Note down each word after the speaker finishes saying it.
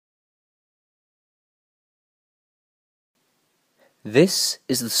This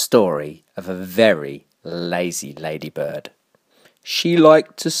is the story of a very lazy ladybird. She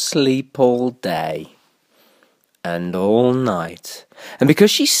liked to sleep all day and all night. And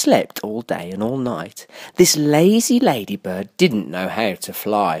because she slept all day and all night, this lazy ladybird didn't know how to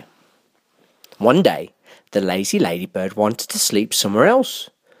fly. One day, the lazy ladybird wanted to sleep somewhere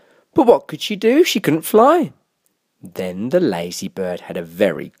else. But what could she do if she couldn't fly? Then the lazy bird had a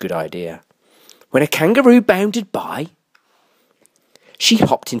very good idea. When a kangaroo bounded by, she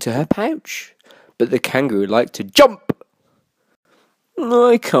hopped into her pouch, but the kangaroo liked to jump.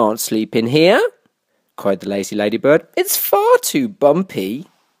 "I can't sleep in here," cried the lazy ladybird. "It's far too bumpy."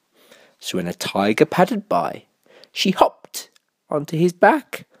 So when a tiger padded by, she hopped onto his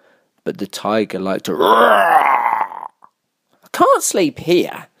back, but the tiger liked to roar. "I can't sleep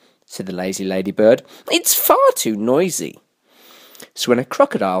here," said the lazy ladybird. "It's far too noisy." So when a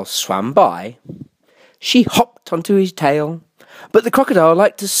crocodile swam by, she hopped onto his tail, but the crocodile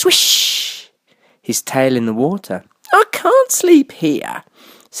liked to swish his tail in the water. "I can't sleep here,"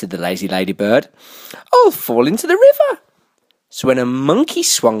 said the lazy ladybird. "I'll fall into the river." So when a monkey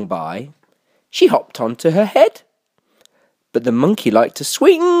swung by, she hopped onto her head, but the monkey liked to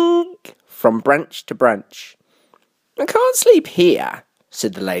swing from branch to branch. "I can't sleep here,"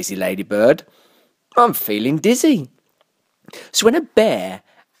 said the lazy ladybird. "I'm feeling dizzy." So when a bear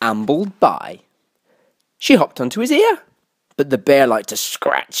ambled by, she hopped onto his ear, but the bear liked to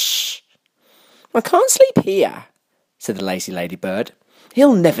scratch. "I can't sleep here," said the lazy ladybird.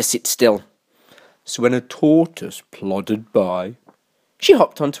 "He'll never sit still." So when a tortoise plodded by, she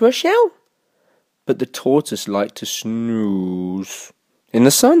hopped onto her shell, but the tortoise liked to snooze in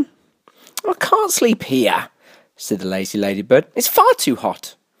the sun. "I can't sleep here," said the lazy ladybird. "It's far too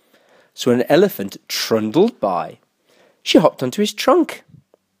hot." So when an elephant trundled by, she hopped onto his trunk.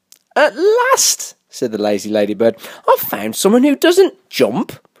 "At last," said the lazy ladybird, "I've found someone who doesn't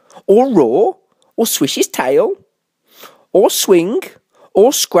jump, or roar, or swish his tail, or swing,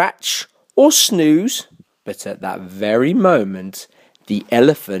 or scratch, or snooze." But at that very moment, the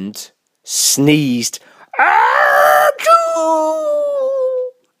elephant sneezed. "Achoo!"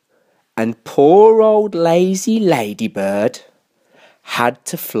 And poor old lazy ladybird had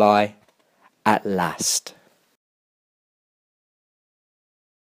to fly at last.